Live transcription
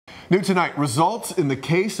New tonight, results in the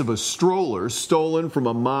case of a stroller stolen from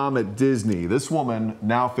a mom at Disney. This woman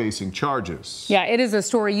now facing charges. Yeah, it is a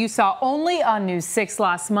story you saw only on News 6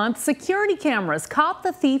 last month. Security cameras caught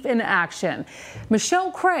the thief in action.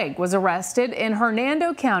 Michelle Craig was arrested in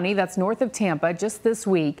Hernando County, that's north of Tampa, just this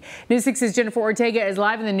week. News 6's Jennifer Ortega is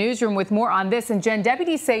live in the newsroom with more on this. And Jen,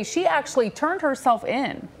 deputies say she actually turned herself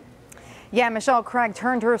in. Yeah, Michelle Craig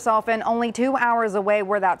turned herself in only 2 hours away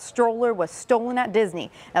where that stroller was stolen at Disney.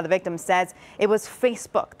 Now, the victim says it was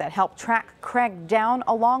Facebook that helped track Craig down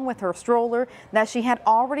along with her stroller that she had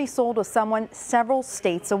already sold to someone several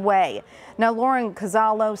states away. Now, Lauren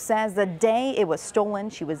Cazalo says the day it was stolen,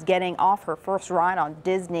 she was getting off her first ride on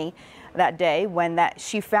Disney that day when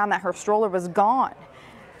she found that her stroller was gone.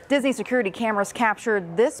 Disney security cameras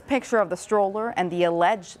captured this picture of the stroller and the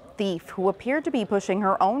alleged thief, who appeared to be pushing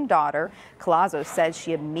her own daughter. Colazo says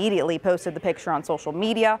she immediately posted the picture on social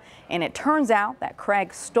media, and it turns out that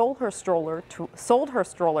Craig sold her stroller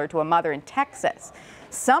to a mother in Texas.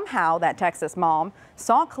 Somehow that Texas mom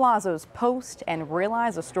saw Colazo's post and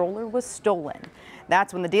realized the stroller was stolen.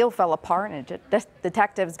 That's when the deal fell apart, and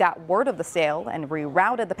detectives got word of the sale and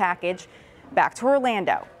rerouted the package back to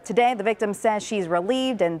Orlando. Today, the victim says she's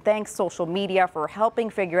relieved and thanks social media for helping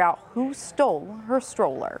figure out who stole her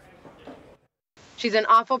stroller. She's an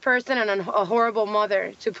awful person and a horrible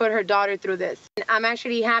mother to put her daughter through this. I'm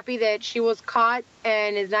actually happy that she was caught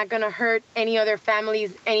and is not going to hurt any other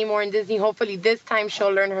families anymore in Disney. Hopefully this time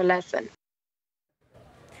she'll learn her lesson.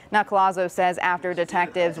 Now, Colazo says after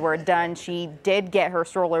detectives were done, she did get her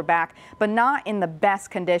stroller back, but not in the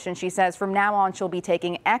best condition. She says from now on, she'll be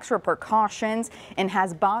taking extra precautions and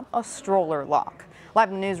has bought a stroller lock. Live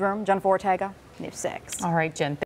in the newsroom, Jennifer Ortega, News 6. All right, Jen.